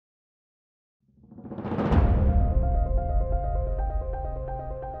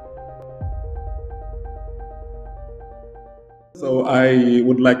So I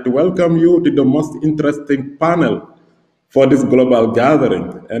would like to welcome you to the most interesting panel for this global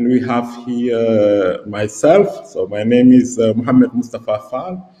gathering. And we have here myself. So my name is Mohamed Mustafa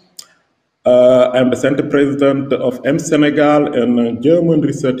Fall. I'm the Center President of M Senegal and a German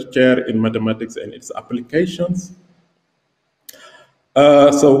Research Chair in Mathematics and its Applications.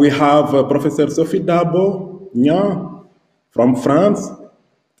 So we have Professor Sophie Dabo Nya from France,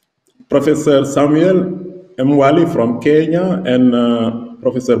 Professor Samuel Mwali from Kenya, and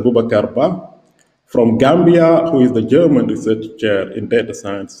Professor Boubacar Ba from Gambia, who is the German Research Chair in Data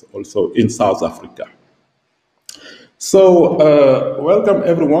Science, also in South Africa. So welcome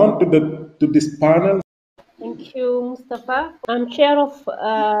everyone to this panel. Thank you, Mustafa. I'm chair of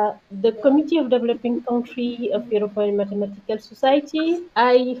the Committee of Developing Country of European Mathematical Society.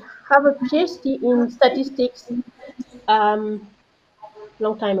 I have a PhD in statistics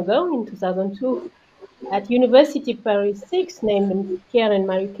long time ago, in 2002, at University Paris 6, named Pierre and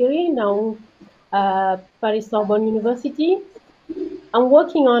Marie Curie, now Paris Sorbonne University. I'm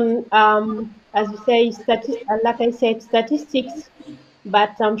working on, as you say, like I said, statistics,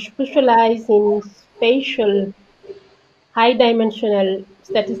 but I'm specialized in spatial high-dimensional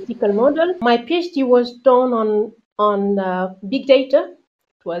statistical model. My PhD was done on big data.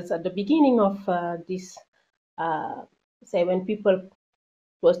 It was at the beginning of this, say, when people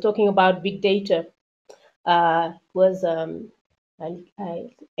was talking about big data. Was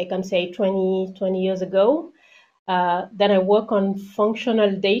I can say 20 years ago. Then I work on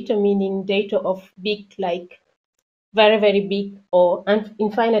functional data, meaning data of big, like very, very big or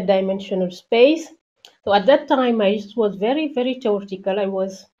infinite dimensional space. So at that time, I was very, very theoretical. I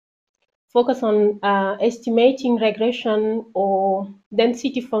was focused on estimating regression or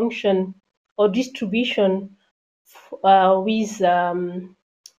density function or distribution with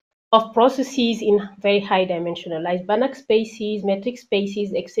of processes in very high dimensional, like Banach spaces, metric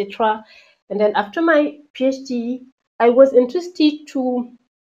spaces, etc. And then after my PhD, I was interested to,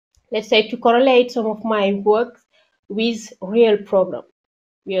 let's say, to correlate some of my work with real problem,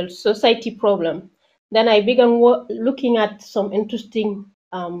 real society problem. Then I began looking at some interesting,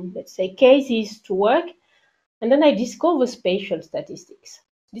 let's say, cases to work. And then I discovered spatial statistics.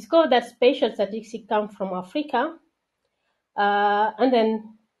 Discovered that spatial statistics come from Africa. And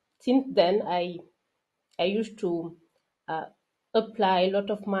then since then, I used to apply a lot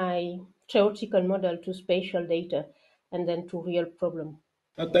of my theoretical model to spatial data and then to real problem.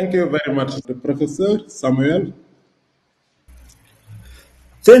 Thank you very much, Professor Samuel.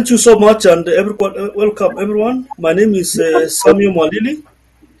 Thank you so much, and welcome everyone. My name is Samuel Mwalili.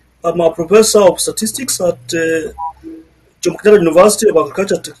 I'm a professor of statistics at Jomo Kenyatta University of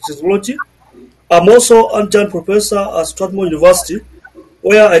Agriculture and Technology. I'm also adjunct professor at Strathmore University,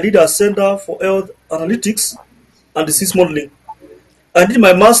 where I did a Center for Health Analytics and Disease Modeling. I did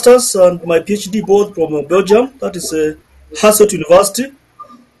my master's and my PhD both from Belgium, that is Hasselt University,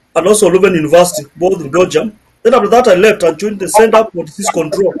 and also Leuven University, both in Belgium. Then after that, I left and joined the Center for Disease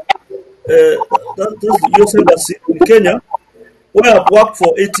Control. That's the US Embassy in Kenya, where I've worked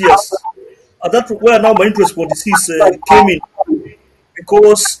for 8 years. And that's where now my interest for disease came in,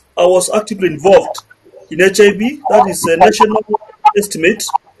 because I was actively involved in HIV, that is a national estimate,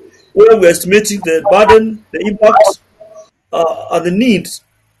 where we're estimating the burden, the impact, and the needs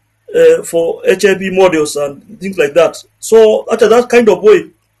for HIV models and things like that. So after that kind of way,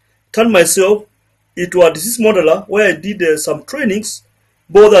 turned myself into a disease modeler, where I did some trainings,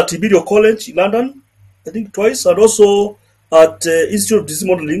 both at Imperial College in London, I think twice, and also at Institute of Disease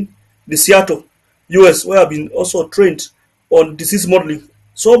Modeling in Seattle, US, where I've been also trained on disease modeling.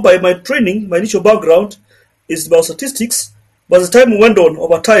 So by my training, my initial background is about statistics, but as time went on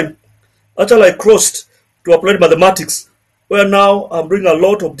over time, actually I crossed to applied mathematics, where now I'm doing a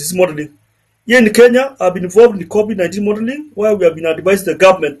lot of disease modeling. Here in Kenya, I've been involved in the COVID-19 modeling, where we have been advising the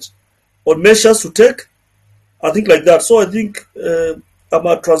government on measures to take, and things like that. So I think I'm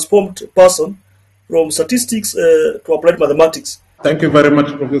a transformed person from statistics to applied mathematics. Thank you very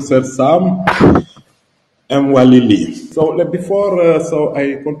much, Professor Sam Mwalili. So before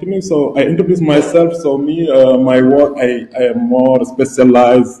I continue, so I introduce myself. So my work, I am more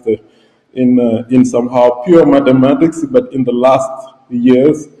specialized in somehow pure mathematics, but in the last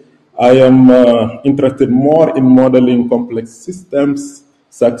years, I am interested more in modeling complex systems,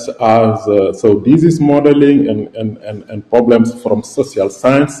 such as disease modeling and problems from social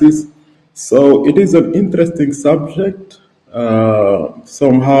sciences. So it is an interesting subject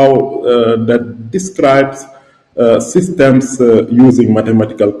somehow that describes systems using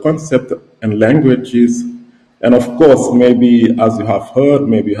mathematical concepts and languages. And of course, maybe as you have heard,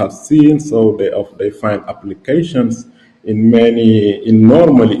 maybe you have seen, so they find applications normally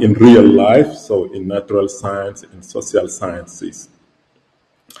in real life, so in natural science, in social sciences.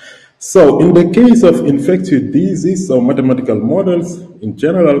 So in the case of infectious disease, so mathematical models in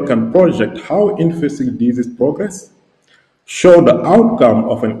general can project how infectious disease progress, show the outcome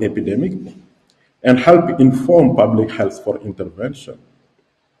of an epidemic, and help inform public health for intervention.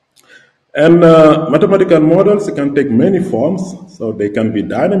 And mathematical models can take many forms, so they can be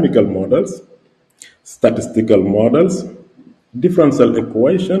dynamical models, statistical models, differential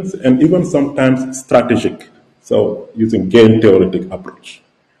equations, and even sometimes strategic, so using game theoretic approach.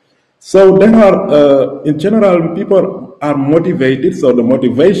 So there are, in general, people are motivated. So the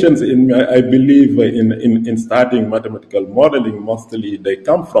motivations, I believe, in starting mathematical modeling, mostly they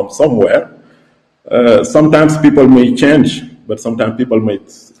come from somewhere. Sometimes people may change, but sometimes people may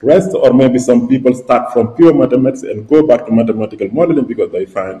rest, or maybe some people start from pure mathematics and go back to mathematical modeling because they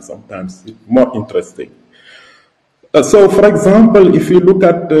find sometimes it more interesting. So, for example, if you look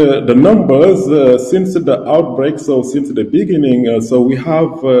at the numbers since the outbreak, so since the beginning, so we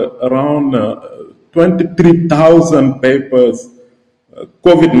have around 23,000 papers,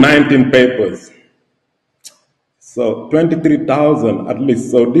 COVID-19 papers. So 23,000 at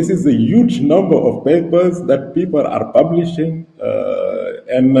least. So this is a huge number of papers that people are publishing,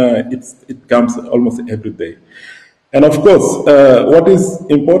 and it comes almost every day. And of course, what is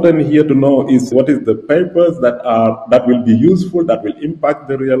important here to know is what is the papers that will be useful, that will impact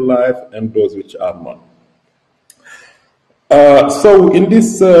the real life, and those which are not. So in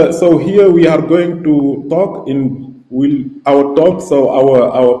this, so here we are going to talk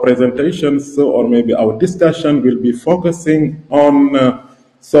our presentations, or maybe our discussion will be focusing on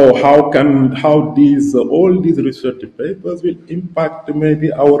so how these all these research papers will impact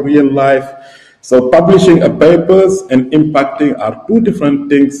maybe our real life. So publishing a papers and impacting are two different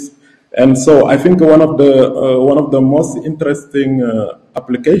things. And so I think one of the most interesting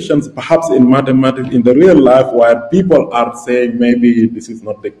applications, perhaps in mathematics, in the real life, where people are saying maybe this is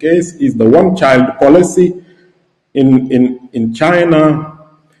not the case, is the one-child policy in China,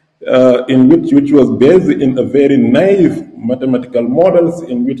 which was based in a very naive mathematical models,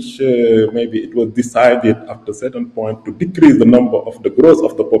 in which maybe it was decided after a certain point to decrease the number of the growth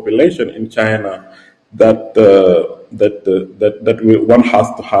of the population in China, that one has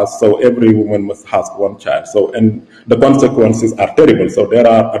to have, so every woman must have one child. So, and the consequences are terrible. So there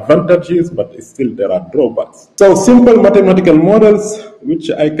are advantages, but still there are drawbacks. So simple mathematical models, which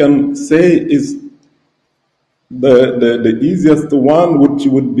I can say is the easiest one, which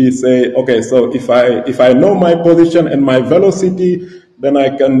would be say, okay, so if I know my position and my velocity, then I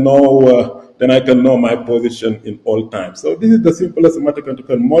can know my position in all time. So this is the simplest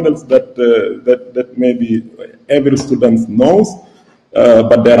mathematical models that maybe every student knows.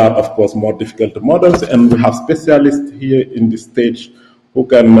 But there are, of course, more difficult models, and we have specialists here in this stage who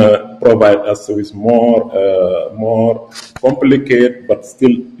can provide us with more complicated but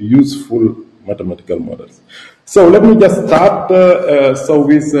still useful mathematical models. So let me just start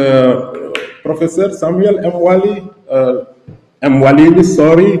with Professor Samuel Mwalili,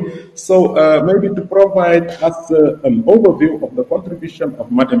 sorry. So maybe to provide us an overview of the contribution of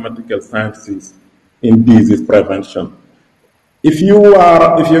mathematical sciences in disease prevention. If you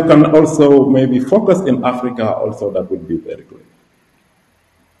can also maybe focus in Africa also, that would be very good.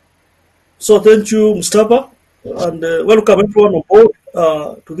 So thank you, Mustafa, and welcome everyone on board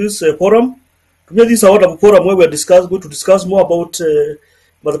to this forum. Today, this is a wonderful forum where we are going to discuss more about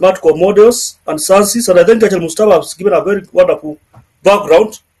mathematical models and sciences. And I think actually Mustafa has given a very wonderful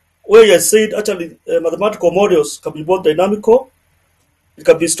background where he has said actually mathematical models can be both dynamical, it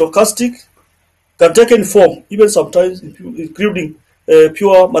can be stochastic, can take any form, even sometimes including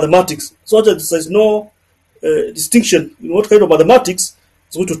pure mathematics. So that there is no distinction in what kind of mathematics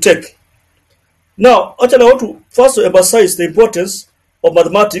is going to take. Now, actually, I want to first emphasize the importance of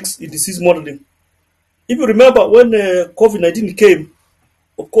mathematics in disease modeling. If you remember when COVID-19 came,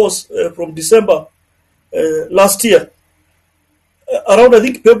 of course, from December last year, around I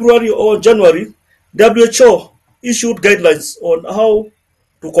think February or January, WHO issued guidelines on how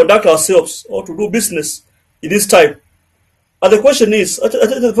to conduct ourselves or to do business in this time. And the question is,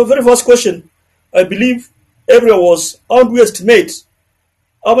 the very first question, I believe everyone was, how do we estimate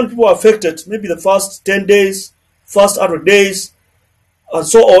how many people are affected, maybe the first 10 days, first 100 days, and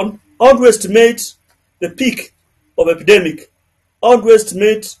so on? How do we estimate the peak of epidemic? How do we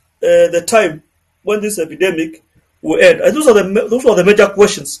estimate the time when this epidemic will end? And those are the major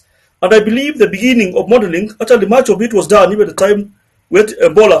questions. And I believe the beginning of modeling, actually much of it was done even at the time with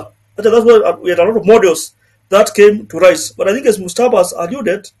Ebola. Actually, that's why we had a lot of models that came to rise. But I think as Mustafa has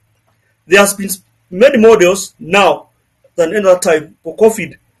alluded, there has been many models now than any other time for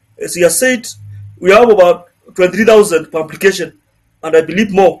COVID. As he has said, we have about 23,000 per application, and I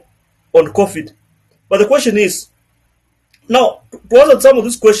believe more on COVID. But the question is, now, to answer some of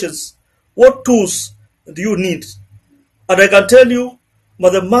these questions, what tools do you need? And I can tell you,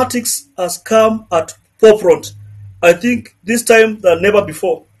 mathematics has come at forefront. I think this time than never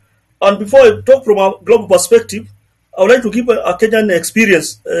before. And before I talk from a global perspective, I would like to give a Kenyan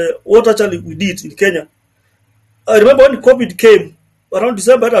experience, what actually we did in Kenya. I remember when COVID came, around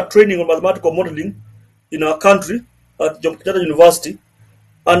December, I had a training on mathematical modeling in our country at Jomo Kenyatta University.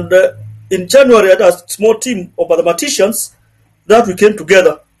 And in January, I had a small team of mathematicians that we came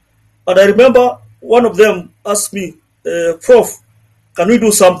together. And I remember one of them asked me, Prof, can we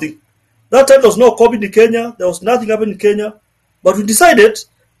do something? That time there was no COVID in Kenya, there was nothing happening in Kenya, but we decided,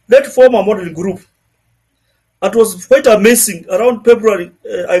 let's form a modeling group. It was quite amazing. Around February,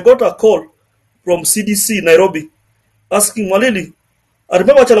 I got a call from CDC Nairobi asking Malili. I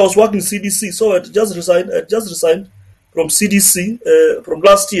remember actually I was working in CDC, so I just resigned from CDC from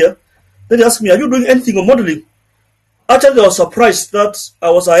last year. Then they asked me, are you doing anything on modeling? Actually, I was surprised that I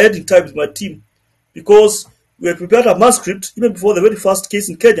was ahead in time with my team because we had prepared a manuscript even before the very first case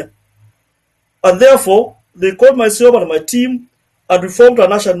in Kenya. And therefore, they called myself and my team and we formed a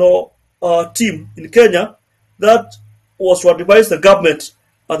national team in Kenya that was to advise the government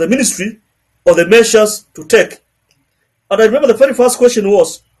and the ministry on the measures to take. And I remember the very first question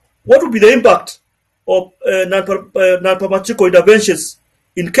was, what would be the impact of non-pharmaceutical interventions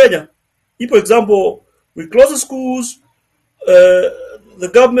in Kenya? If, for example, we close the schools, the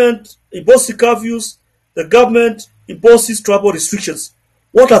government imposes curfews, the government imposes travel restrictions.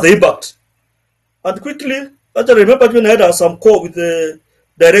 What are the impact? And quickly, actually, I remember when I had some call with the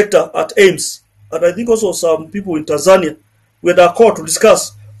director at AIMS, and I think also some people in Tanzania, we had a call to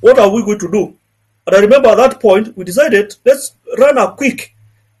discuss what are we going to do. And I remember at that point, we decided, let's run a quick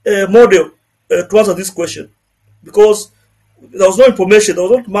model to answer this question. Because there was no information, there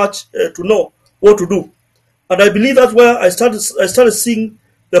was not much to know what to do. And I believe that's where I started seeing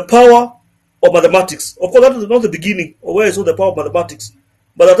the power of mathematics. Of course, that was not the beginning of where I saw the power of mathematics.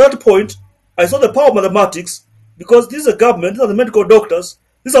 But at that point, I saw the power of mathematics because this is a government, these are the medical doctors,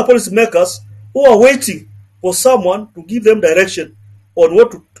 these are policy makers who are waiting for someone to give them direction on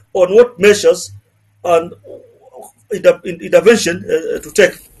what measures and intervention to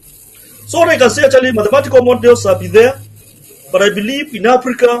take. So what I can say, actually, mathematical models have been there, but I believe in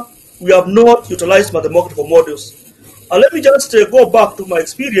Africa, we have not utilized mathematical models. And let me just go back to my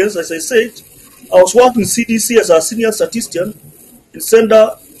experience. As I said, I was working in CDC as a senior statistician in Center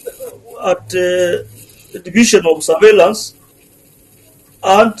at the Division of Surveillance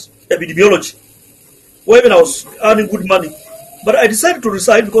and Epidemiology, where even I was earning good money. But I decided to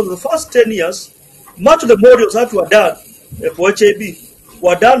resign because the first 10 years, much of the models that were done for HAB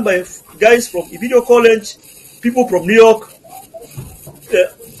were done by guys from Imperial College, people from New York,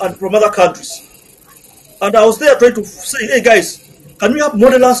 and from other countries. And I was there trying to say, hey guys, can we have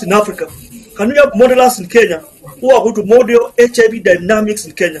modelers in Africa? Can we have modelers in Kenya who are going to model HIV dynamics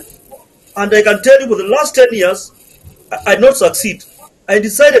in Kenya? And I can tell you for the last 10 years, I did not succeed. I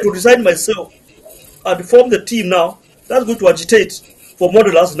decided to resign myself and form the team now that's going to agitate for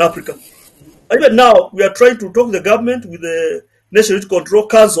modelers in Africa. And even now, we are trying to talk to the government with the National Youth Control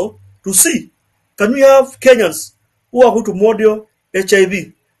Council to see, can we have Kenyans who are going to model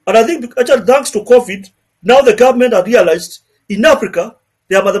HIV? And I think, actually, thanks to COVID, now the government has realized in Africa,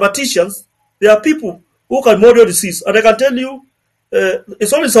 there are mathematicians, there are people who can model disease. And I can tell you,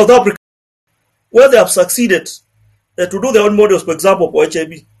 it's only South Africa where they have succeeded to do their own models, for example, for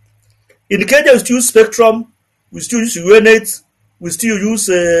HIV. In Kenya, we still use Spectrum, we still use UNAIDS, we still use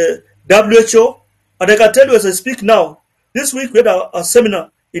WHO. And I can tell you as I speak now, this week we had a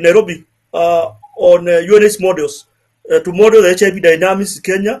seminar in Nairobi on UNAIDS models to model the HIV dynamics in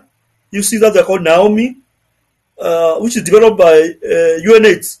Kenya. You see that they're called Naomi, which is developed by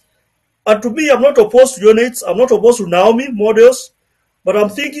UNAIDS. And to me, I'm not opposed to UNAIDS, I'm not opposed to Naomi models, but I'm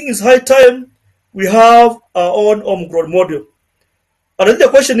thinking it's high time we have our own homegrown model. And then the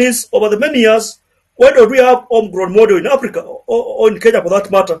question is, over the many years, why don't we have homegrown model in Africa or in Kenya for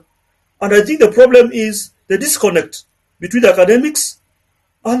that matter? And I think the problem is the disconnect between the academics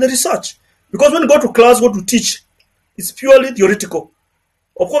and the research. Because when you go to class, go to teach, it's purely theoretical.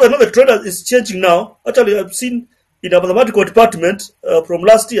 Of course, I know the trend is changing now. Actually, I've seen in the mathematical department from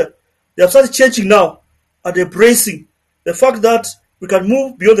last year, they have started changing now and embracing the fact that we can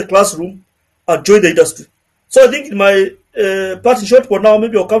move beyond the classroom and join the industry. So I think in my part in short for now,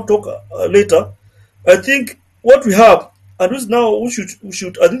 maybe I'll come talk later. I think what we have, and now we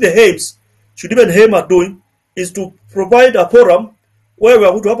should, I think the AIMS should even aim at doing, is to provide a forum where we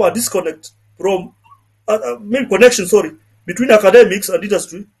are going to have a disconnect from main connection, sorry, between academics and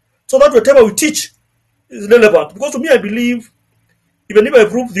industry, so that whatever we teach is relevant. Because to me, I believe even if I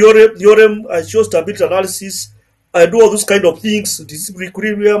prove theorem, I show stability analysis, I do all those kind of things, discipline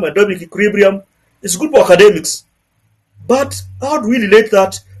equilibrium, dynamic equilibrium, it's good for academics. But how do we relate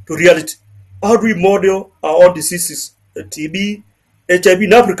that to reality? How do we model our own diseases, TB, HIV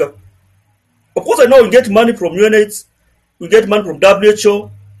in Africa? Of course, I know we get money from UNAIDS, we get money from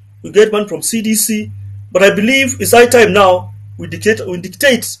WHO, we get money from CDC, but I believe it's high time now we dictate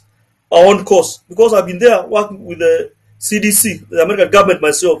our own course, because I've been there working with the CDC, the American government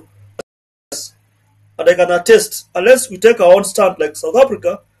myself, and I can attest, unless we take our own stand like South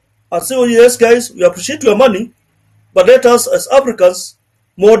Africa and say, oh yes, guys, we appreciate your money, but let us as Africans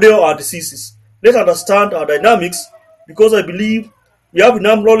model our diseases. Let's understand our dynamics, because I believe we have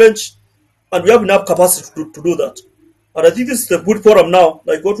enough knowledge and we have enough capacity to do that. And I think this is a good forum now,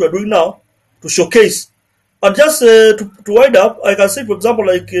 like what we are doing now, to showcase. And just to wind up, I can say, for example,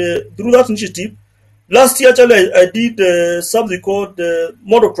 like through that initiative, last year actually I did something called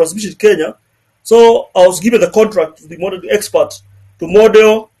model transmission in Kenya. So I was given the contract to the model expert to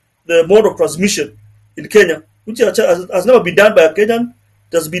model the mode of transmission in Kenya, which has never been done by a Kenyan.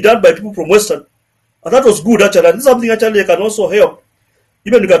 It has been done by people from Western. And that was good actually. And this is something actually that can also help.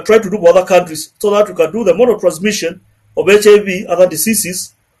 Even you can try to do for other countries, so that you can do the mode of transmission of HIV, other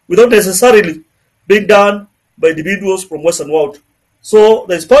diseases, without necessarily being done by individuals from Western world. So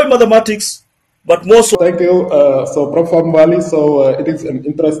there's power in mathematics, but more so. Thank you. So, Prof. Mbali, so it is an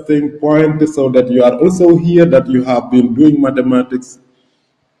interesting point, so that you are also here, that you have been doing mathematics,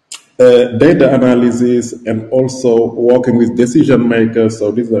 data analysis, and also working with decision makers.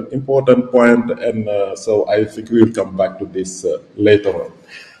 So this is an important point, and so I think we will come back to this later on.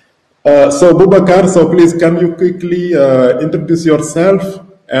 So Bubakar, so please can you quickly introduce yourself,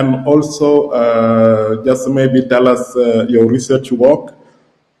 and also just maybe tell us your research work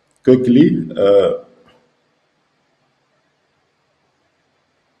quickly.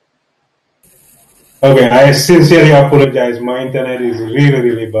 Okay, I sincerely apologize. My internet is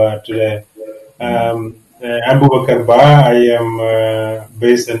really bad today. I'm Bubakar Ba. I am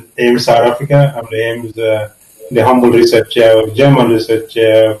based in Ames, South Africa. I'm the Ames, the humble research chair, German research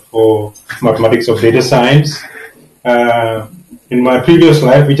chair for mathematics of data science. In my previous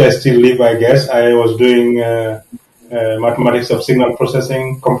life, which I still live, I guess, I was doing mathematics of signal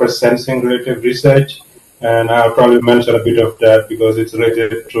processing, compressed sensing related research. And I'll probably mention a bit of that because it's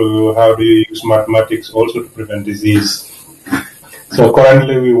related to how do you use mathematics also to prevent disease. So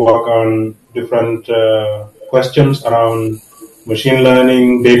currently we work on different questions around machine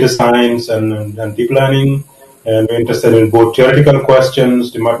learning, data science, and deep learning. And we're interested in both theoretical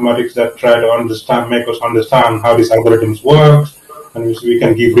questions, the mathematics that try to make us understand how these algorithms work, and we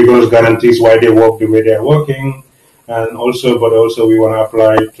can give rigorous guarantees why they work the way they are working. And also we want to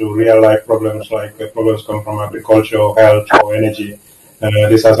apply to real life problems, like problems come from agriculture or health or energy.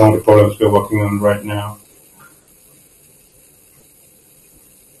 These are some of the problems we're working on right now.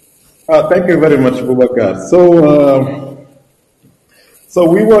 Thank you very much, Bubakar. So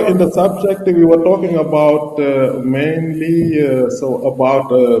we were in the subject, we were talking about mainly about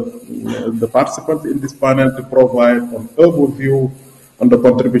the participants in this panel to provide an overview on the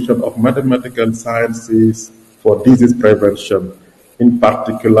contribution of mathematical sciences for disease prevention, in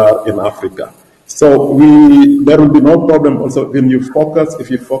particular in Africa. So there will be no problem also when you focus, if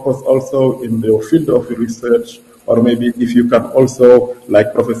you focus also in the field of research, or maybe if you can also,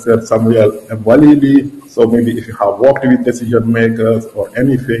 like Professor Samuel Mwalili, so maybe if you have worked with decision makers or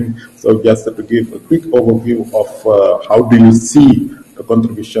anything, so just to give a quick overview of how do you see the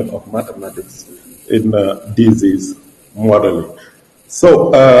contribution of mathematics in disease modeling.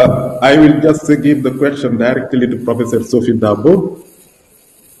 So I will just give the question directly to Professor Sophie Dabo.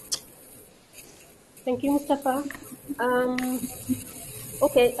 Thank you, Mustafa.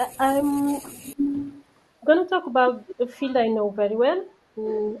 Okay, I'm going to talk about a field I know very well,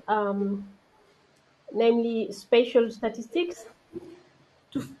 namely spatial statistics.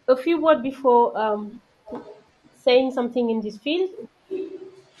 A few words before saying something in this field.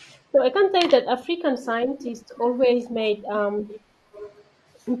 So I can tell that African scientists always made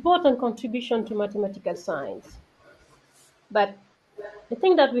important contribution to mathematical science. But I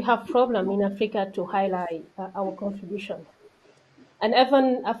think that we have problem in Africa to highlight our contribution. And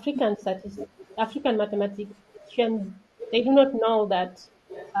even African mathematicians, they do not know that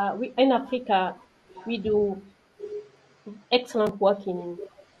in Africa we do excellent work in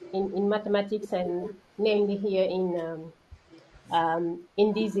mathematics, and namely here in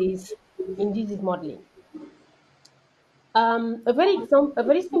disease modeling. A very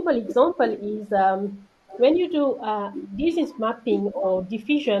simple example is when you do disease mapping or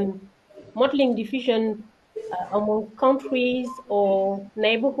modeling diffusion among countries or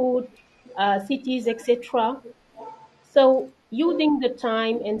neighborhood, cities, etc. So using the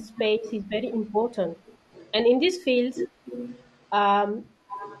time and space is very important. And in this field, um,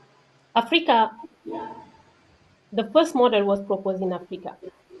 Africa, the first model was proposed in Africa.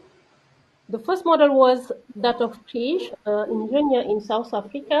 The first model was that of Krish, engineer in South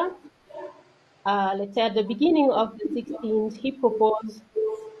Africa. Let's say at the beginning of the 16th, he proposed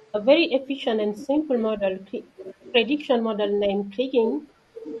a very efficient and simple prediction model named Kriging,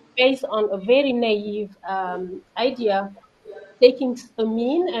 based on a very naive idea, taking a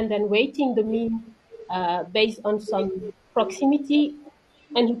mean and then weighting the mean based on some proximity.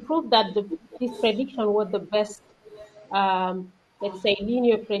 And he proved that this prediction was the best, let's say,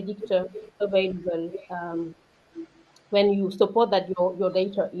 linear predictor available when you suppose that your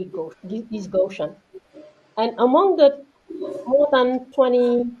data is Gaussian. And among the more than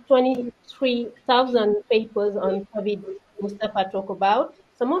 23,000 papers on COVID Mustafa talked about,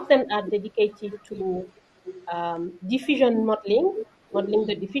 some of them are dedicated to diffusion modeling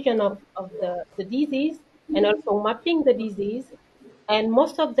the diffusion of the disease, and also mapping the disease. And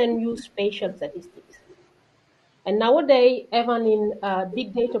most of them use spatial statistics. And nowadays, even in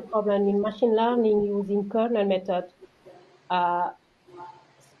big data problem in machine learning using kernel method, uh,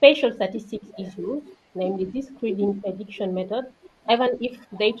 spatial statistics is used, namely this grading prediction method, even if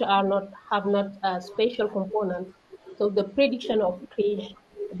data have not spatial components. So the prediction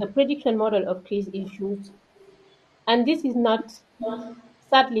model of CRIS is used, and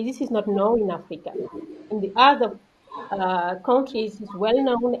sadly, this is not known in Africa. In the other countries, it's well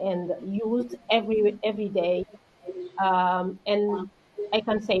known and used every day. And I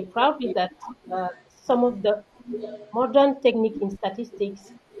can say proudly that some of the modern technique in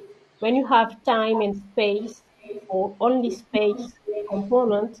statistics, when you have time and space or only space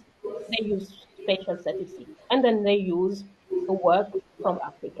component, they use spatial statistics, and then they use the work from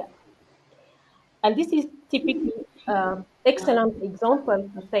Africa. And this is typically excellent example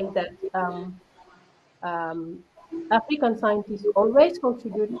to say that um, African scientists always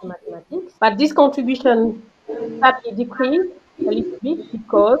contribute to mathematics, but this contribution sadly decreased a little bit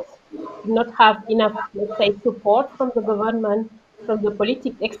because we did not have enough, let's say, support from the government, from the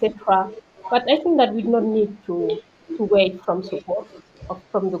politics, etc. But I think that we do not need to wait from support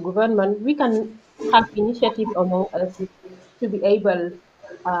from the government. We can have initiative among us to be able,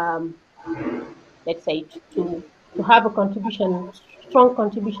 um, let's say, to have a contribution, strong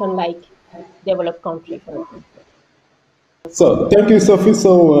contribution like developed country, for example. So thank you, Sophie.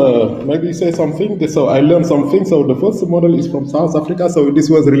 So maybe you say something. So I learned something. So the first model is from South Africa. So this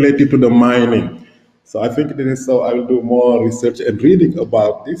was related to the mining. So I think this is so I will do more research and reading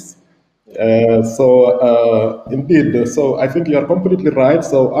about this. Indeed, so I think you are completely right.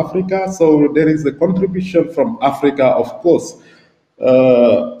 So Africa, so there is a contribution from Africa, of course.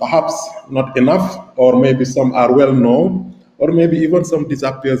 Perhaps not enough, or maybe some are well known, or maybe even some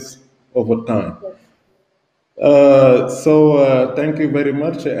disappears over time. Thank you very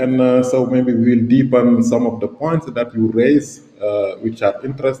much, and so maybe we'll deepen some of the points that you raise, which are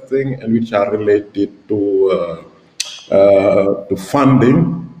interesting and which are related to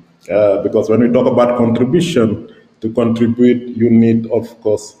funding, because when we talk about contribution, to contribute, you need, of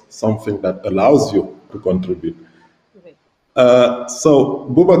course, something that allows you to contribute.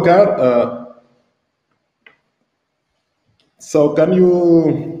 Boubacar, so can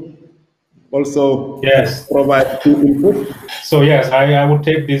you also provide two input? So yes, I would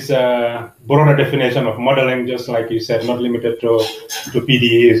take this broader definition of modeling, just like you said, not limited to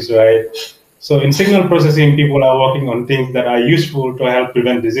PDEs, right? So in signal processing, people are working on things that are useful to help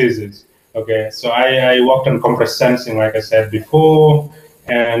prevent diseases. Okay, so I worked on compressed sensing, like I said before,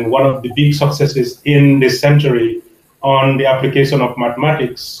 and one of the big successes in this century on the application of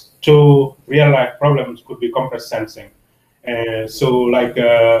mathematics to real-life problems could be compressed sensing.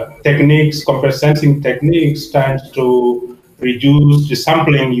 Compressed sensing techniques tends to reduce the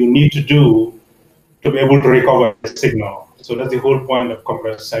sampling you need to do to be able to recover the signal. So that's the whole point of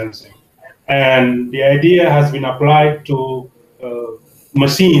compressed sensing. And the idea has been applied to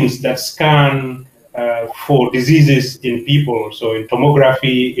machines that scan for diseases in people. So in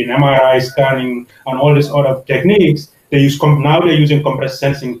tomography, in MRI scanning, and all these other techniques, now they're using compressed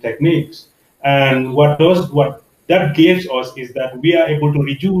sensing techniques. And what that gives us is that we are able to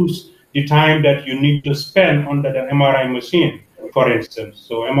reduce the time that you need to spend on that MRI machine, for instance.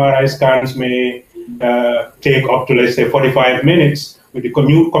 So MRI scans may take up to, let's say, 45 minutes. With the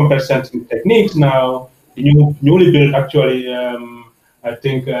new compressed sensing techniques now, newly built, actually, I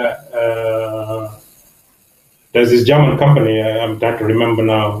think there's this German company, I'm trying to remember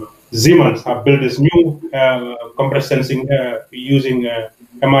now, Siemens have built this new compressed sensing using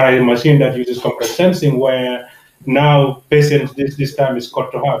MRI machine that uses compressed sensing, where now patients, this time is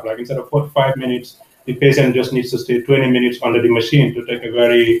cut to half. Like instead of 45 minutes, the patient just needs to stay 20 minutes under the machine to take a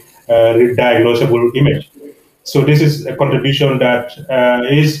very diagnosable image. So this is a contribution that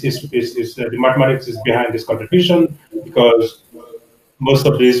the mathematics is behind this contribution, because most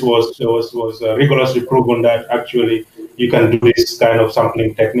of this was rigorously proven that actually you can do this kind of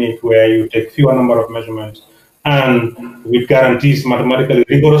sampling technique where you take fewer number of measurements, and with guarantees, mathematically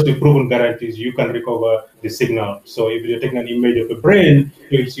rigorously proven guarantees, you can recover the signal. So if you're taking an image of a brain,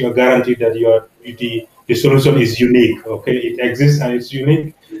 you're guaranteed that the solution is unique. Okay, it exists and it's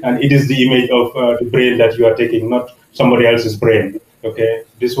unique, and it is the image of the brain that you are taking, not somebody else's brain. Okay,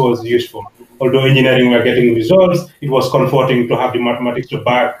 this was useful. Although engineering were getting results, it was comforting to have the mathematics to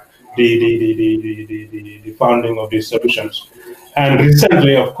back the founding of these solutions. And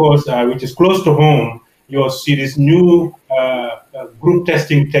recently, of course, which is close to home, you'll see this new group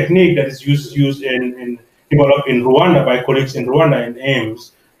testing technique that is developed in Rwanda by colleagues in Rwanda in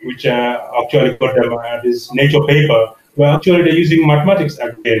AIMS, which actually got them this Nature paper, where actually they're using mathematics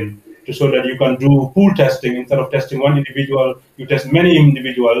again to show that you can do pool testing. Instead of testing one individual, you test many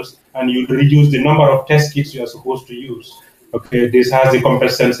individuals, and you reduce the number of test kits you are supposed to use. Okay, this has the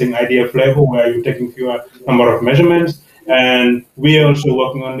compressed sensing idea flavor, where you're taking fewer number of measurements. And we are also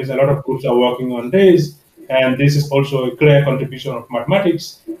working on this. A lot of groups are working on this. And this is also a clear contribution of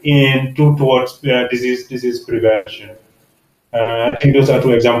mathematics towards disease prevention. I think those are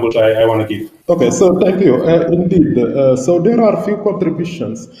two examples I want to give. Okay, so thank you. Indeed, so there are a few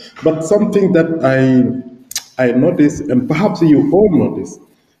contributions, but something that I noticed, and perhaps you all notice,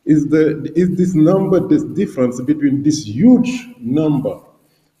 is this difference between this huge number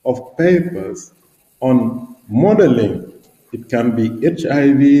of papers on modeling. It can be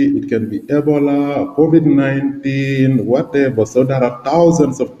HIV, it can be Ebola, COVID-19, whatever. So there are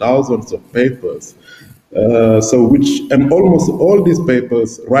thousands of papers. And almost all these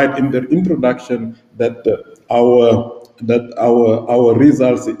papers write in their introduction that our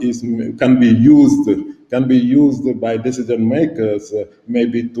results can be used by decision makers,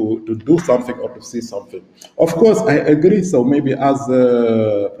 maybe to do something or to see something. Of course, I agree. So maybe, as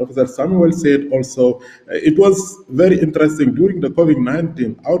Professor Samuel said, also it was very interesting during the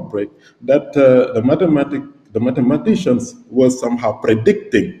COVID-19 outbreak that the mathematicians were somehow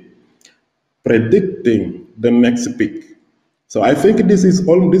predicting the next peak. So I think this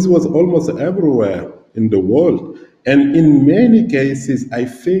was almost everywhere in the world, and in many cases, I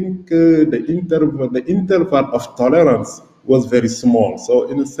think the interval of tolerance was very small. So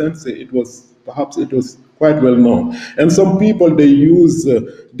in a sense, it was quite well known. And some people, they use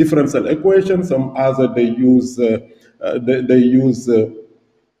differential equations. Some other, they use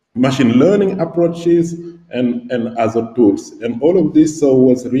machine learning approaches and other tools. And all of this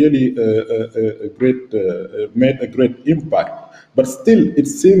was really made a great impact. But still, it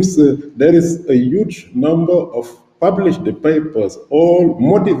seems there is a huge number of published papers, all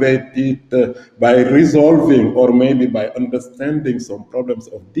motivated by resolving or maybe by understanding some problems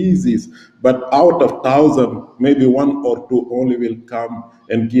of disease. But out of 1,000, maybe one or two only will come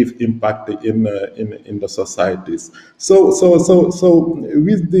and give impact in the societies. So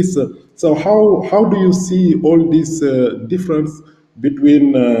with this, so how do you see all this difference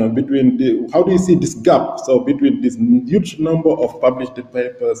how do you see this gap, so between this huge number of published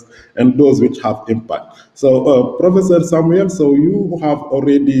papers and those which have impact? So Professor Samuel, so you have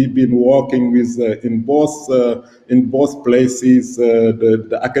already been working with in both places,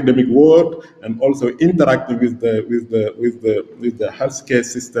 the academic world, and also interacting with the healthcare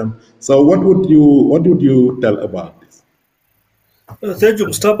system. So what would you tell about this? Thank you,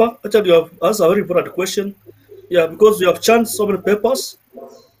 Mustafa. Actually, you have asked a very important question. Yeah, because you have changed so many papers,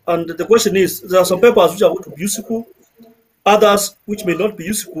 and the question is, there are some papers which are going to be useful, others which may not be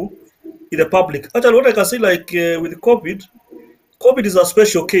useful in the public. Actually, what I can say, like with COVID is a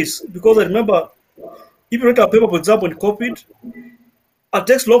special case, because I remember if you write a paper, for example, in COVID, a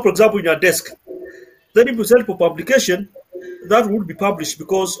text log, for example, in your desk, then if you send for publication, that would be published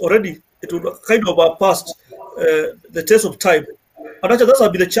because already it would kind of have passed the test of time. And actually, that's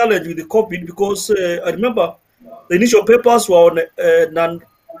been the challenge with the COVID, because I remember the initial papers were on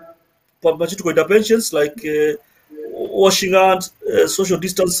non-pharmaceutical interventions like washing hands, social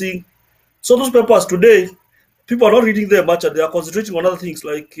distancing. So those papers today, people are not reading them much, and they are concentrating on other things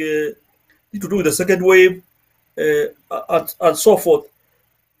like need to do with the second wave and so forth.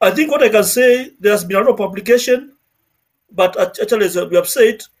 I think what I can say, there has been a lot of publication, but actually, as we have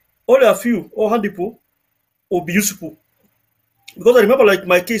said, only a few or handful will be useful. Because I remember, like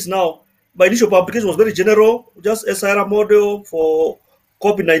my case now, my initial publication was very general, just SIR model for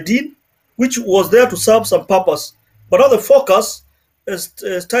COVID-19, which was there to serve some purpose. But now the focus, as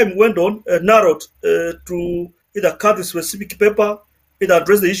time went on, narrowed to either country-specific paper, either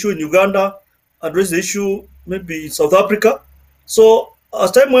address the issue in Uganda, address the issue maybe in South Africa. So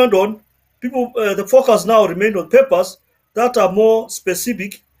as time went on, the focus now remained on papers that are more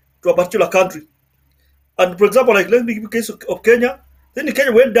specific to a particular country. And for example, like let me give you case of Kenya. Then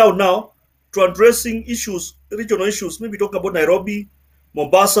Kenya went down now to addressing issues, regional issues. Maybe talk about Nairobi,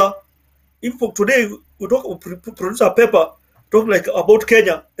 Mombasa. If for today we talk produce a paper talk like about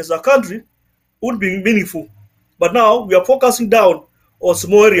Kenya as a country, would be meaningful. But now we are focusing down on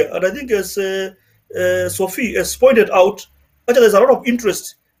small area, and I think as Sophie has pointed out, actually there's a lot of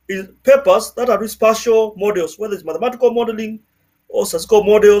interest in papers that are with spatial models, whether it's mathematical modeling or statistical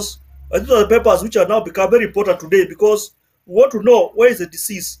models. And these are the papers which are now become very important today because we want to know where is the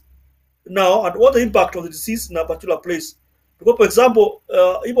disease now and what the impact of the disease in a particular place. Because, for example,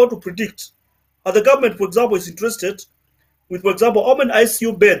 if you want to predict, and the government, for example, is interested with, for example, how many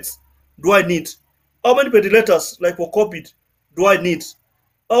ICU beds do I need? How many ventilators, like for COVID, do I need?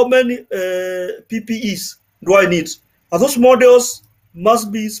 How many PPEs do I need? And those models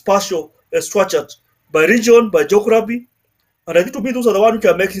must be spatial and structured by region, by geography. And I think to me, those are the ones which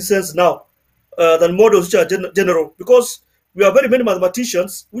are making sense now than models which are general. Because we have very many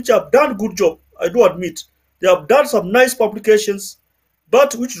mathematicians which have done good job, I do admit. They have done some nice publications,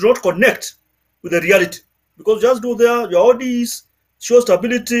 but which do not connect with the reality. Because just do there, your ODs, show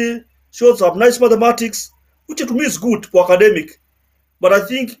stability, show some nice mathematics, which to me is good for academic. But I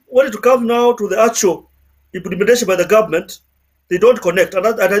think when it comes now to the actual implementation by the government, they don't connect. And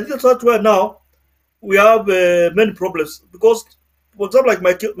I think that's where now we have many problems. Because, for example, like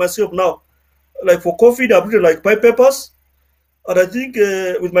myself now, like for COVID, I've written like 5 papers. And I think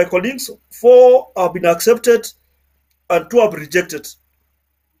with my colleagues, 4 have been accepted and 2 have been rejected.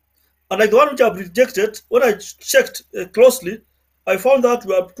 And like the one which I've rejected, when I checked closely, I found that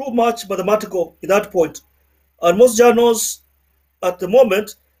we are too much mathematical in that point. And most journals at the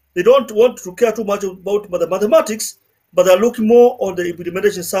moment, they don't want to care too much about the mathematics, but they're looking more on the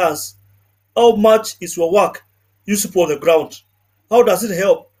implementation science. How much is your work useful on the ground? How does it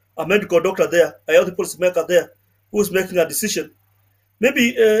help a medical doctor there, a health policymaker there, who is making a decision?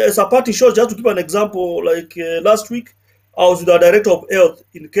 Maybe as a parting shot, just to give an example, like last week, I was with the director of health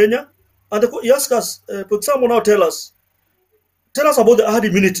in Kenya, and he asked us, for example, now tell us about the herd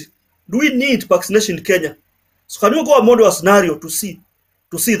immunity. Do we need vaccination in Kenya? So can you go and model a scenario to see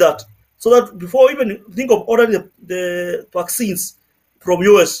that, so that before we even think of ordering the vaccines from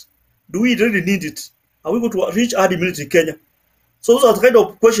US, do we really need it? Are we going to reach herd immunity in Kenya? So those are the kind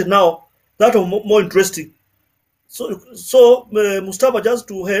of questions now that are more interesting. So Mustafa, just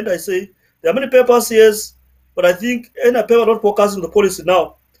to end, I say there are many papers, yes, but I think any paper not focusing on the policy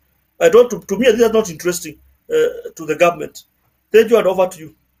now, I don't. To me, that's not interesting to the government. Thank you, and over to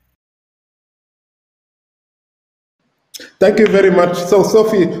you. Thank you very much. So,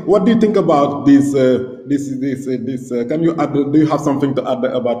 Sophie, what do you think about this? Can you add? Do you have something to add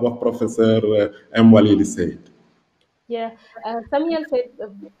about what Professor M. Walili said? Yeah, Samuel said a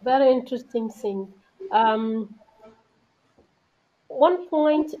very interesting thing. One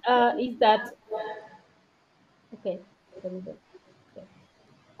point is that, okay, there we go. Okay.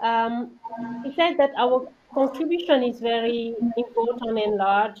 He said that our contribution is very important and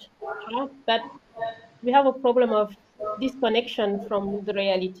large, but we have a problem of disconnection from the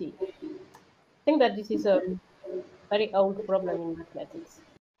reality. I think that this is a very old problem in mathematics.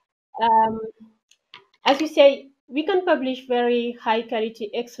 Um, as you say, we can publish very high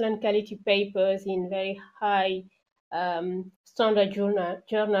quality, excellent quality papers in very high standard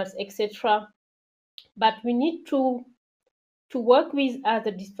journals, etc. But we need to work with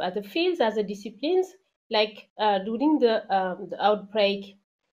other fields, other disciplines, like during the outbreak.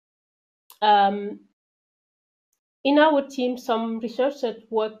 In our team, some researchers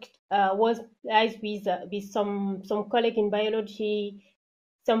worked was with some colleagues in biology,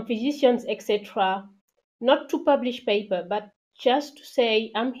 some physicians, etc. Not to publish paper, but just to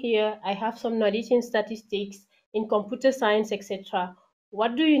say, I'm here, I have some knowledge in statistics, in computer science, etc.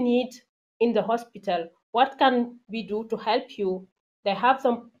 What do you need in the hospital? What can we do to help you? They have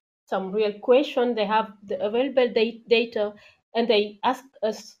some real question, they have the available data, and they ask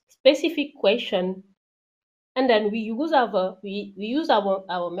a specific question, and then we use our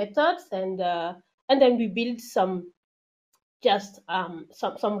methods, and then we build some just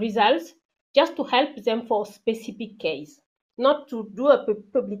some results, just to help them for a specific case, not to do a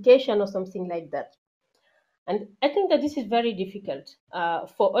publication or something like that. And I think that this is very difficult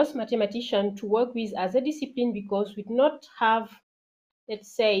for us mathematicians to work with as a discipline, because we do not have,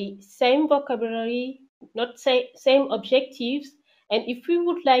 let's say, same vocabulary, not same objectives. And if we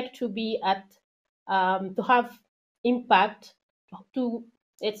would like to be at, to have impact, to,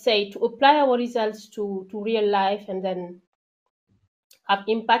 let's say, to apply our results to real life and then have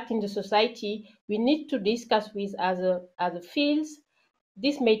impact in the society, we need to discuss with other fields.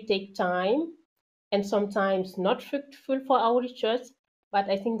 This may take time and sometimes not fruitful for our research, but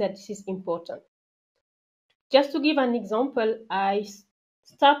I think that this is important. Just to give an example, I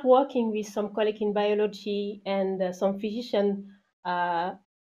start working with some colleagues in biology and some physicians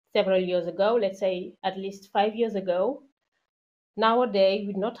several years ago, let's say at least 5 years ago. Nowadays,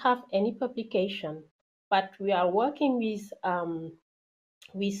 we do not have any publication, but we are working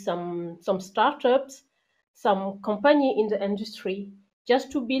with some startups, some company in the industry,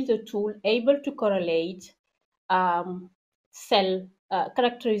 just to build a tool able to correlate cell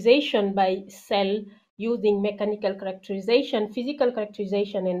characterization by cell using mechanical characterization, physical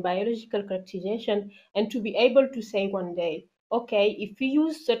characterization, and biological characterization, and to be able to say one day, okay, if we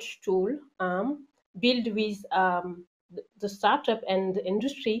use such tool, build with the startup and the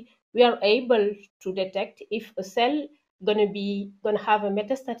industry, we are able to detect if a cell gonna have a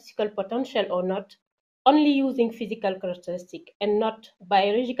metastatistical potential or not, only using physical characteristic and not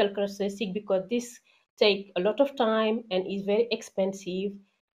biological characteristic, because this take a lot of time and is very expensive.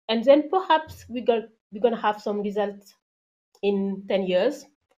 And then perhaps we're gonna have some results in 10 years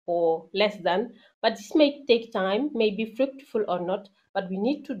or less than, but this may take time, may be fruitful or not, but we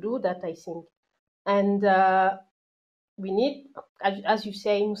need to do that, I think. And we need, as you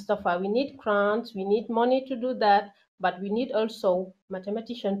say, Mustafa, we need grants, we need money to do that, but we need also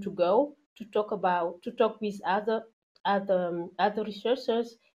mathematicians to go to talk with other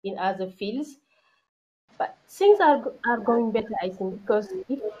researchers in other fields. But things are going better, I think, because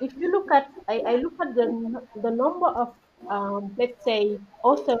if you look at, I look at the number of let's say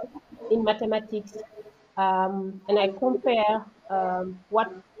authors in mathematics, and I compare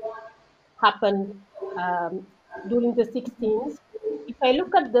what happened during the 16th. If I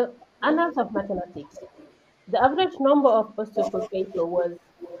look at the annals of mathematics, the average number of authors per paper was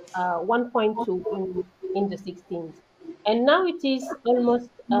 1.2 in the 16th, and now it is almost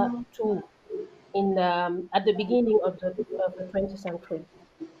 2 in at the beginning of the 20th century.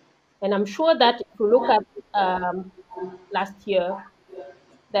 And I'm sure that if you look at last year,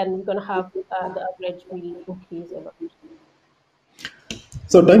 then we're going to have the average will increase a lot.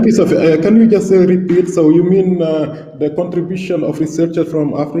 So thank you, Sophie. Can you just repeat? So you mean the contribution of researchers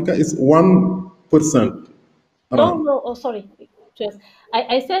from Africa is 1%? No, oh, sorry. Just,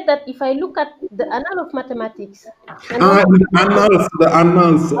 I said that if I look at the annal of mathematics, the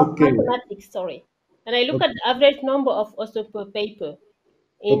annals, of okay. mathematics, sorry, and I look at the average number of authors per paper,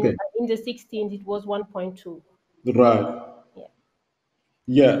 in the 16th, it was 1.2. Right. Yeah.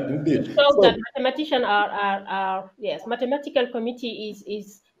 Yeah, indeed. So that mathematicians are yes, mathematical committee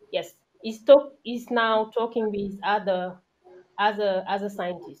is now talking with other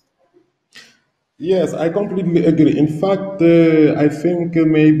scientists. Yes, I completely agree. In fact, I think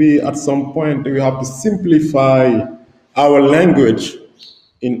maybe at some point we have to simplify our language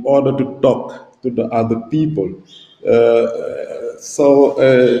in order to talk to the other people.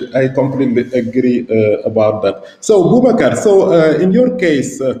 I completely agree about that. So, Boubacar, in your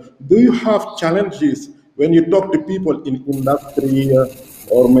case, do you have challenges when you talk to people in industry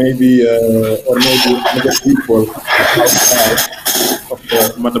or maybe other people outside of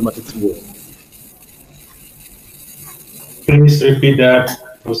the mathematics world? Please repeat that,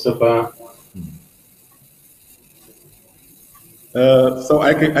 Mustafa.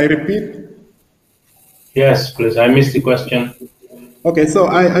 I repeat. Yes, please. I missed the question. Okay, so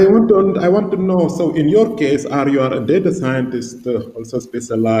I want to know. So in your case, are you a data scientist also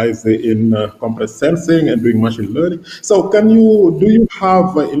specialized in compressed sensing and doing machine learning? So do you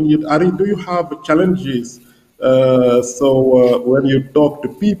have do you have challenges? When you talk to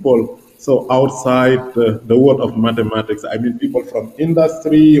people, so outside the world of mathematics, I mean people from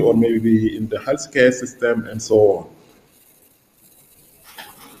industry or maybe in the healthcare system and so on.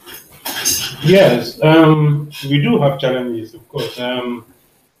 Yes, we do have challenges, of course.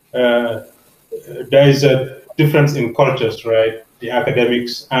 There is a difference in cultures, right? The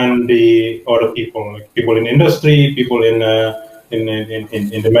academics and the other people, like people in industry, people in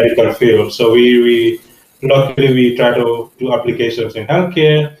the medical field. So we luckily we try to do applications in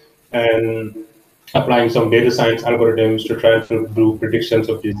healthcare, and applying some data science algorithms to try to do predictions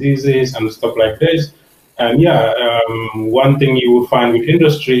of diseases and stuff like this. And yeah, one thing you will find with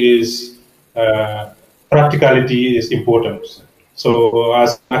industry is practicality is important. So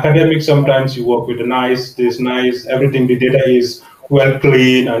as an academic, sometimes you work with this nice, everything, the data is well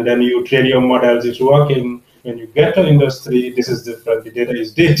clean, and then you train your models, it's working. When you get to industry, this is different. The data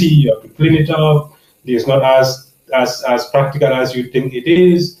is dirty, you have to clean it up. It's not as practical as you think it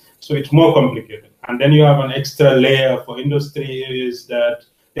is. So it's more complicated. And then you have an extra layer for industry is that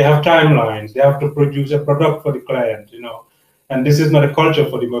they have timelines. They have to produce a product for the client, And this is not a culture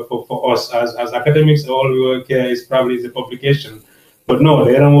for us as academics. All we care is probably the publication. But no,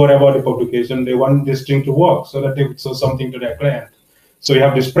 they don't worry about the publication. They want this thing to work so that they would show something to their client. So you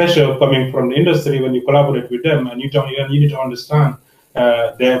have this pressure coming from the industry when you collaborate with them, and you need to understand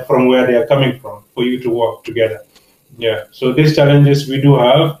from where they are coming from for you to work together. Yeah. So these challenges we do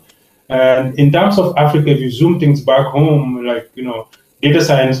have, and in terms of Africa, if you zoom things back home, data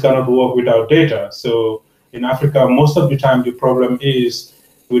science cannot work without data. So in Africa, most of the time the problem is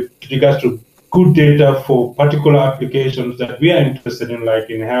with regards to good data for particular applications that we are interested in, like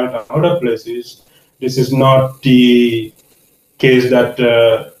in health and other places. This is not the case that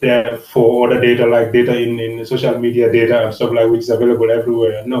for other data, like data in social media data and stuff like which is available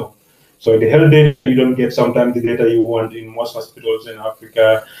everywhere. No. So the health data, you don't get sometimes the data you want in most hospitals in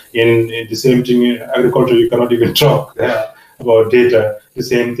Africa. In the same thing in agriculture, you cannot even talk about data. The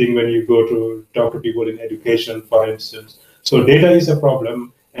same thing when you go to talk to people in education, for instance. So data is a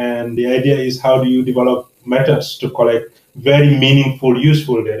problem, and the idea is how do you develop methods to collect very meaningful,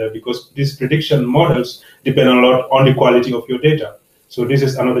 useful data, because these prediction models depend a lot on the quality of your data. So this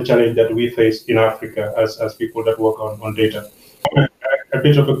is another challenge that we face in Africa as people that work on data. A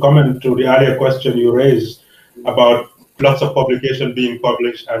bit of a comment to the earlier question you raised about lots of publication being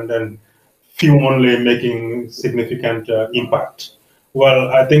published and then few only making significant impact.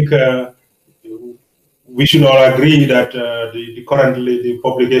 Well, I think we should all agree that currently the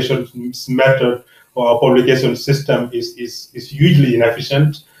publication method or publication system is hugely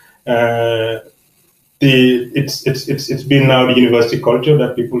inefficient. It's been now the university culture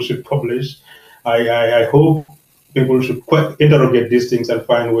that people should publish. I hope people should interrogate these things and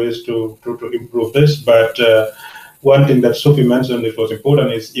find ways to improve this. But one thing that Sophie mentioned that was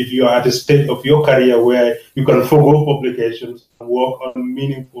important is if you are at a stage of your career where you can forgo publications and work on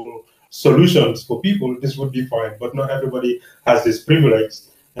meaningful solutions for people, this would be fine. But not everybody has this privilege.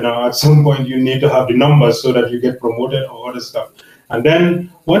 At some point you need to have the numbers so that you get promoted or other stuff. And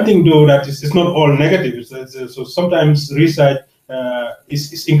then one thing though that it's not all negative. So sometimes research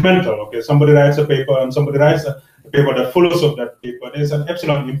is incremental. Okay, somebody writes a paper and somebody writes a paper that follows up that paper. There's an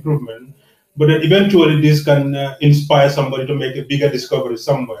epsilon improvement, but then eventually this can inspire somebody to make a bigger discovery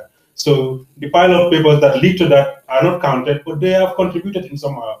somewhere. So the pile of papers that lead to that are not counted, but they have contributed in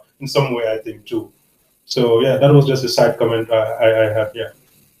some way, I think, too. So yeah, that was just a side comment I had. Yeah.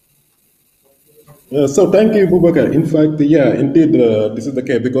 So thank you, Bubakar. In fact, yeah, indeed, this is the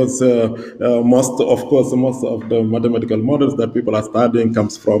case because most of the mathematical models that people are studying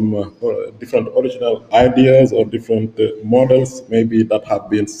comes from different original ideas or different models, maybe that have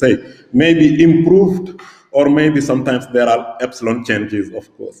been, say, maybe improved, or maybe sometimes there are epsilon changes, of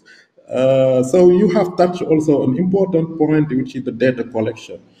course. So you have touched also an important point, which is the data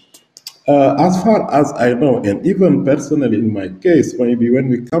collection. As far as I know, and even personally in my case, maybe when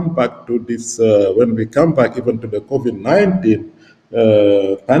we come back to this, when we come back even to the COVID-19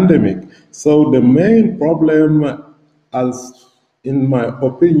 pandemic, so the main problem, as in my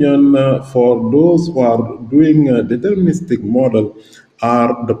opinion, for those who are doing a deterministic model,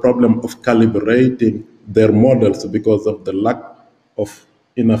 are the problem of calibrating their models because of the lack of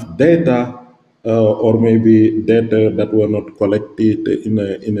enough data, or maybe data that were not collected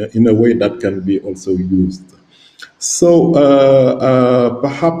in a way that can be also used. So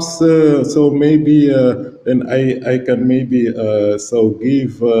perhaps so maybe then I can maybe so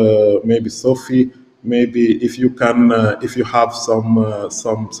give maybe Sophie, maybe if you can if you have some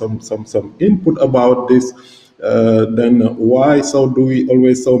input about this, then why so do we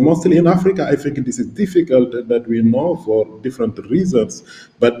always, so mostly in Africa I think this is difficult that we know for different reasons,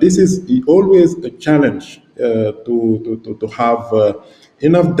 but this is always a challenge to have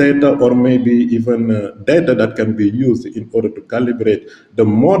enough data, or maybe even data that can be used in order to calibrate the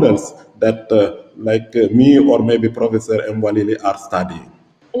models that me or maybe Professor Mwalili are studying.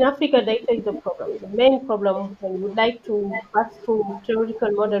 In Africa, data is the problem. The main problem when we would like to pass through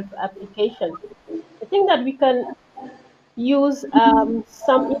theoretical model to application. I think that we can use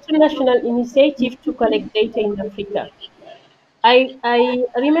some international initiative to collect data in Africa. I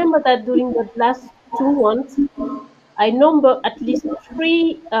remember that during the last NEF2020, I number at least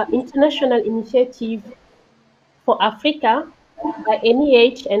 3 international initiatives for Africa by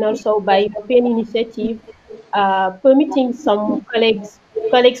NEH and also by European initiative, permitting some colleagues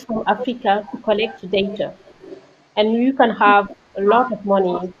from Africa to collect data. And you can have a lot of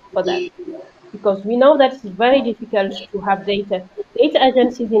money for that because we know that it's very difficult to have data. Data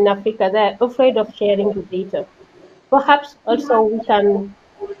agencies in Africa, they're afraid of sharing the data. Perhaps also we can,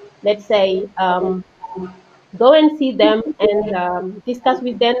 let's say, go and see them and discuss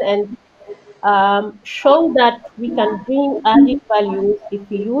with them and show that we can bring added values if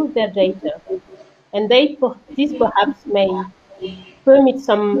we use their data. And this perhaps may permit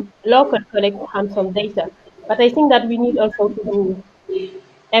some local collect to have some data. But I think that we need also to do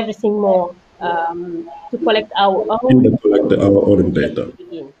everything more to collect our In own the collect our own data data. to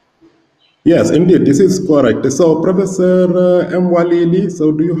begin. Yes, indeed, this is correct. So, Professor M. Walili,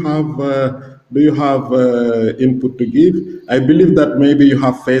 so do you have input to give? I believe that maybe you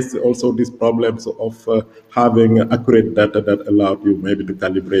have faced also these problems of having accurate data that allowed you maybe to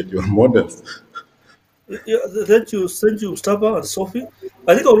calibrate your models. Yeah, thank you, Mustafa and Sophie.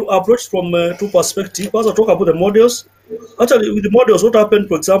 I think I'll approach from two perspectives. First, I'll talk about the models. Actually, with the models, what happened,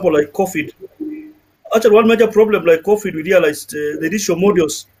 for example, like COVID. Actually, one major problem like COVID, we realized the initial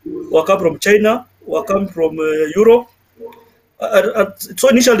models were come from China, were come from Europe. So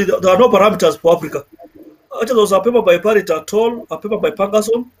initially, there are no parameters for Africa. Actually, there was a paper by Parit at all, a paper by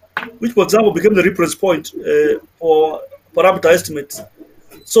Ferguson, which, for example, became the reference point for parameter estimates.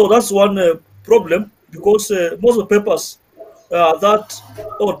 So that's one problem because most of the papers that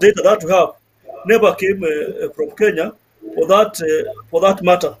or data that we have never came from Kenya for that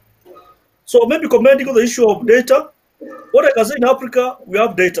matter. So maybe commenting on the issue of data, what I can say in Africa, we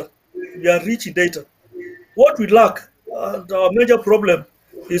have data. We are rich in data. What we lack, and our major problem,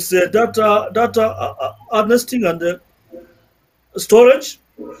 is data harnessing and storage.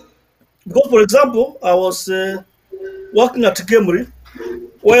 Because, for example, I was working at Kemri,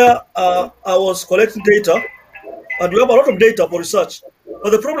 where I was collecting data, and we have a lot of data for research.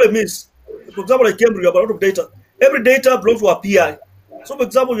 But the problem is, for example, like Cambridge, we have a lot of data. Every data belongs to a PI. So, for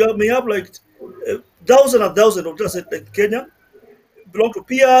example, may have like thousands and thousands of data set like Kenya belong to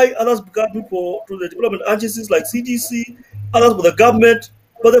PI, others belong to the development agencies like CGC, others for the government.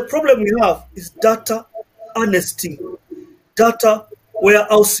 But the problem we have is data harnessing, data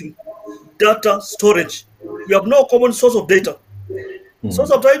warehousing, data storage. We have no common source of data. So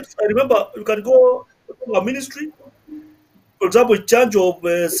sometimes I remember you can go to a ministry, for example, in charge of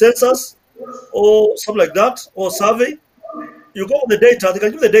census or something like that, or survey. You go with the data, they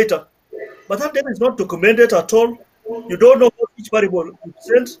can give the data, but that data is not documented at all. You don't know what each variable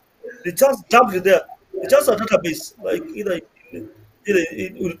represents. They just dumped it there. It's just a database, like either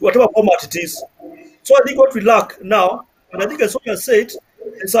in whatever format it is. So I think what we lack now, and I think as Sonia said,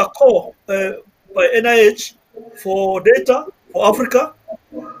 is a core by NIH for data for Africa,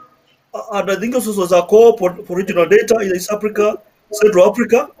 and I think also was a core for regional data in East Africa, Central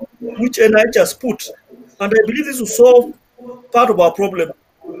Africa, which NIH has put. And I believe this will solve part of our problem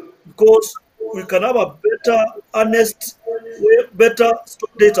because we can have a better, honest, better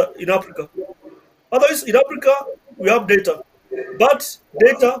stored data in Africa. Otherwise, in Africa, we have data, but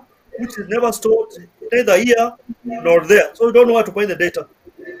data which is never stored neither here nor there. So we don't know how to find the data.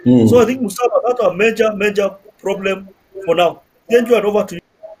 So I think, Mustafa, that's a major, major problem for now. Thank you, and over to you.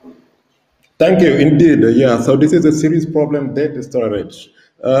 Thank you. Indeed, yeah. So this is a serious problem, data storage.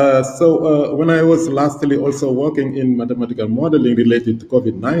 When I was lastly also working in mathematical modeling related to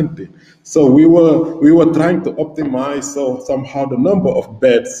COVID-19, so we were trying to optimize somehow the number of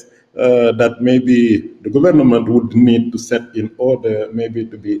beds that maybe the government would need to set in order maybe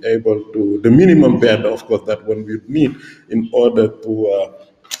to be able to the minimum bed, of course, that one would need in order to.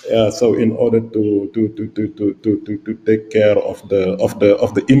 So in order to take care of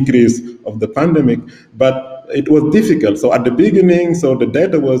the increase of the pandemic, but it was difficult. So at the beginning, so the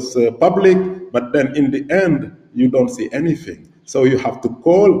data was public, but then in the end, you don't see anything. So you have to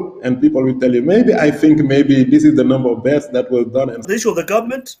call, and people will tell you, maybe this is the number of beds that was done. And The issue of the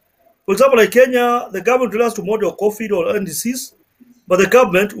government, for example, like Kenya, the government relies to model COVID or any disease, but the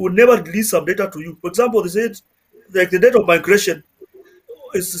government would never release some data to you. For example, they said like the data of migration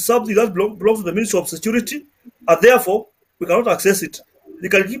is something that belongs to the Ministry of Security, and therefore we cannot access it. They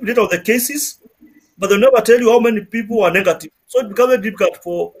can give data of the cases, but they'll never tell you how many people are negative. So it becomes very difficult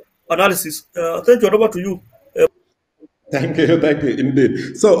for analysis. Thank you, and over to you. Thank you,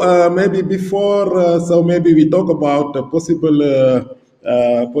 indeed. So maybe before, so maybe we talk about possible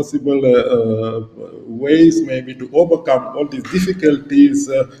ways maybe to overcome all these difficulties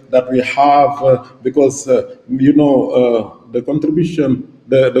that we have, because the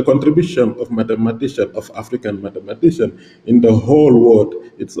contribution of mathematician, of African mathematician in the whole world,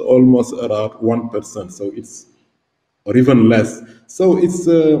 it's almost around 1%. So it's, or even less. So it's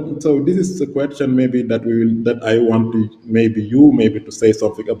so this is a question maybe that I want to maybe to say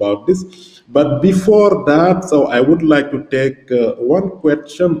something about this. But before that, so I would like to take one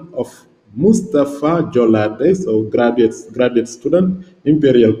question of Mustafa Jolade, so graduate student,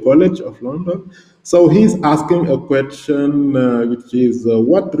 Imperial College of London. So he's asking a question which is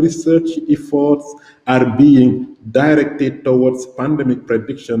what research efforts are being directed towards pandemic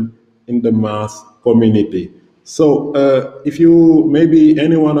prediction in the mass community? So if you, maybe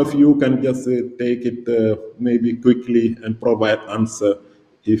any one of you can just take it maybe quickly and provide answer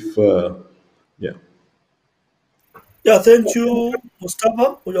if, yeah. Yeah, thank you,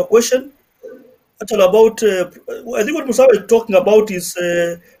 Mustafa, for your question. Actually, about I think what Mustafa is talking about is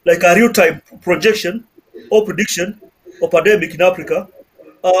like a real-time projection or prediction of pandemic in Africa.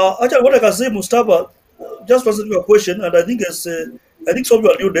 Actually, what I can say, Mustafa, just to answer your question, and I think as I think some of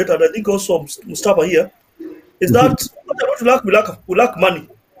you alluded, and I think also Mustafa here, is that what we lack money.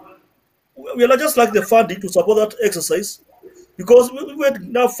 We are just like the funding to support that exercise because we had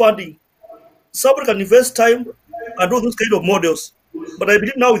enough funding. Somebody can invest time and do those kind of models. But I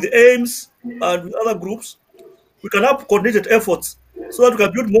believe now with the aims and with other groups, we can have coordinated efforts so that we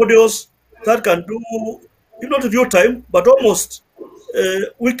can build models that can do, if not real time, but almost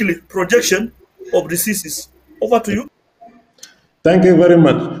weekly projection of diseases. Over to you. Thank you very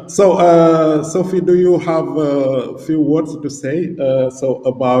much. So, Sophie, do you have a few words to say so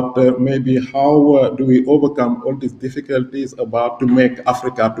about maybe how do we overcome all these difficulties about to make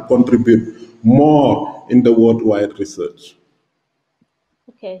Africa to contribute more in the worldwide research?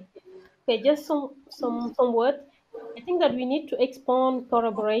 Okay. Okay, just some words. I think that we need to expand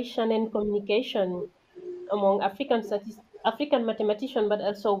collaboration and communication among African mathematicians, but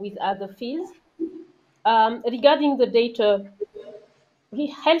also with other fields. Regarding the data, the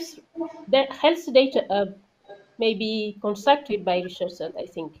health data may be constructed by researchers, I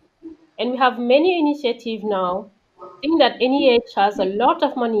think. And we have many initiatives now. I think that NEH has a lot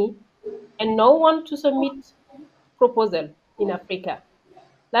of money and no one to submit proposal in Africa.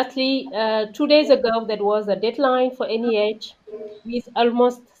 Lastly, 2 days ago, there was a deadline for NEH with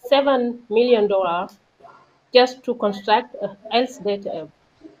almost $7 million just to construct a health data.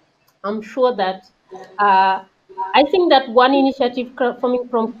 I'm sure that I think that one initiative coming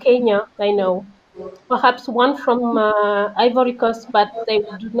from Kenya, I know, perhaps one from Ivory Coast, but they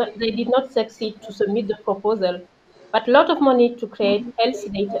did not succeed to submit the proposal. But a lot of money to create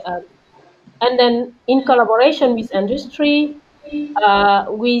health data hub, and then in collaboration with industry,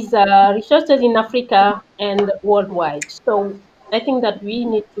 with researchers in Africa and worldwide. So I think that we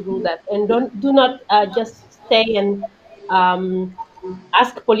need to do that, and do not just stay and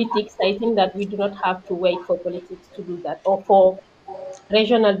ask politics. I think that we do not have to wait for politics to do that, or for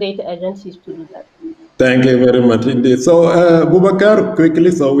regional data agencies to do that. Thank you very much indeed. So, Bubakar,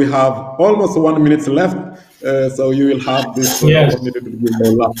 quickly, so we have almost 1 minute left. So you will have this Yes. opportunity to give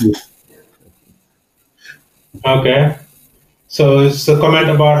the last word. Okay. So it's a comment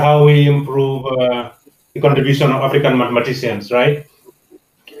about how we improve the contribution of African mathematicians, right?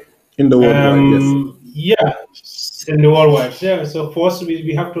 In the worldwide, yes. Yeah, in the worldwide. Yeah. So first,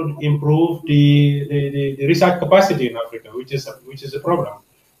 we have to improve the research capacity in Africa, which is a problem,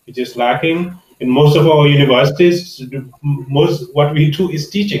 which is lacking in most of our universities. Most what we do is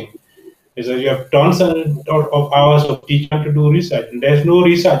teaching. Is that you have tons of hours of teaching to do research, and there's no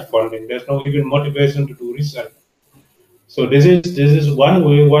research funding. There's no even motivation to do research. So this is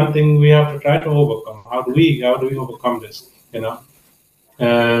one thing we have to try to overcome. How do we overcome this?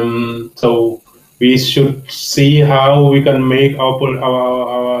 So we should see how we can make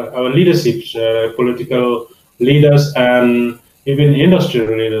our leaderships, political leaders, and even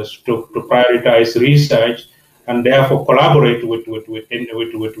industrial leaders to prioritize research and therefore collaborate with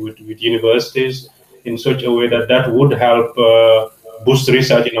universities in such a way that would help boost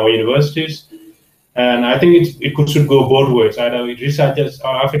research in our universities. And I think it should go both ways. Either researchers,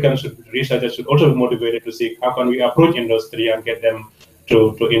 African researchers should also be motivated to see how can we approach industry and get them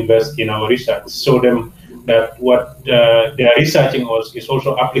to invest in our research. Show them that what they are researching is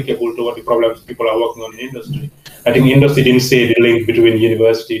also applicable to what the problems people are working on in industry. I think industry didn't see the link between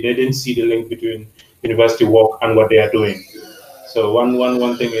university. They didn't see the link between university work and what they are doing. So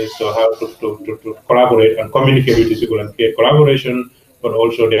one thing is how to collaborate and communicate with these people and create collaboration. But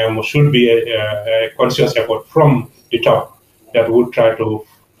also there should be a conscious effort from the top that would try to,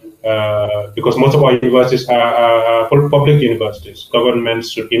 because most of our universities are public universities.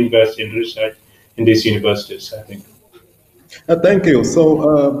 Governments should invest in research in these universities, I think. Thank you.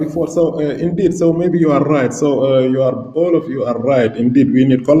 Indeed, so maybe you are right. All of you are right. Indeed, we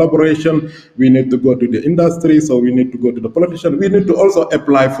need collaboration. We need to go to the industry. So we need to go to the politician. We need to also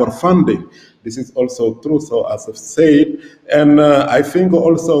apply for funding. This is also true. So as I've said, and I think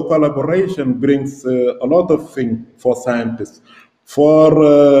also collaboration brings a lot of things for scientists.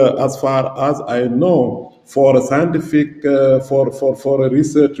 As far as I know, for a scientific, for a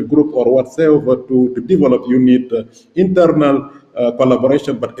research group or whatsoever to develop, you need internal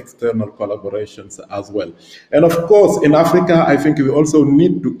collaboration, but external collaborations as well. And of course, in Africa, I think we also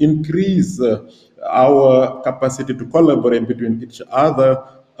need to increase our capacity to collaborate between each other.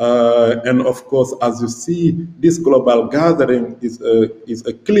 And of course, as you see, this global gathering is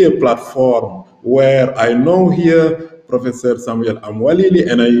a clear platform where I know here Professor Samuel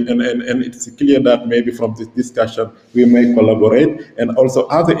Amwalili, and it's clear that maybe from this discussion we may collaborate, and also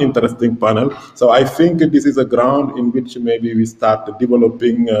other interesting panel. So I think this is a ground in which maybe we start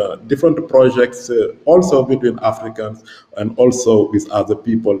developing different projects also between Africans and also with other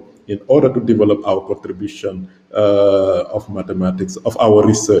people in order to develop our contribution of mathematics, of our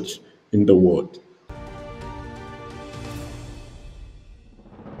research in the world.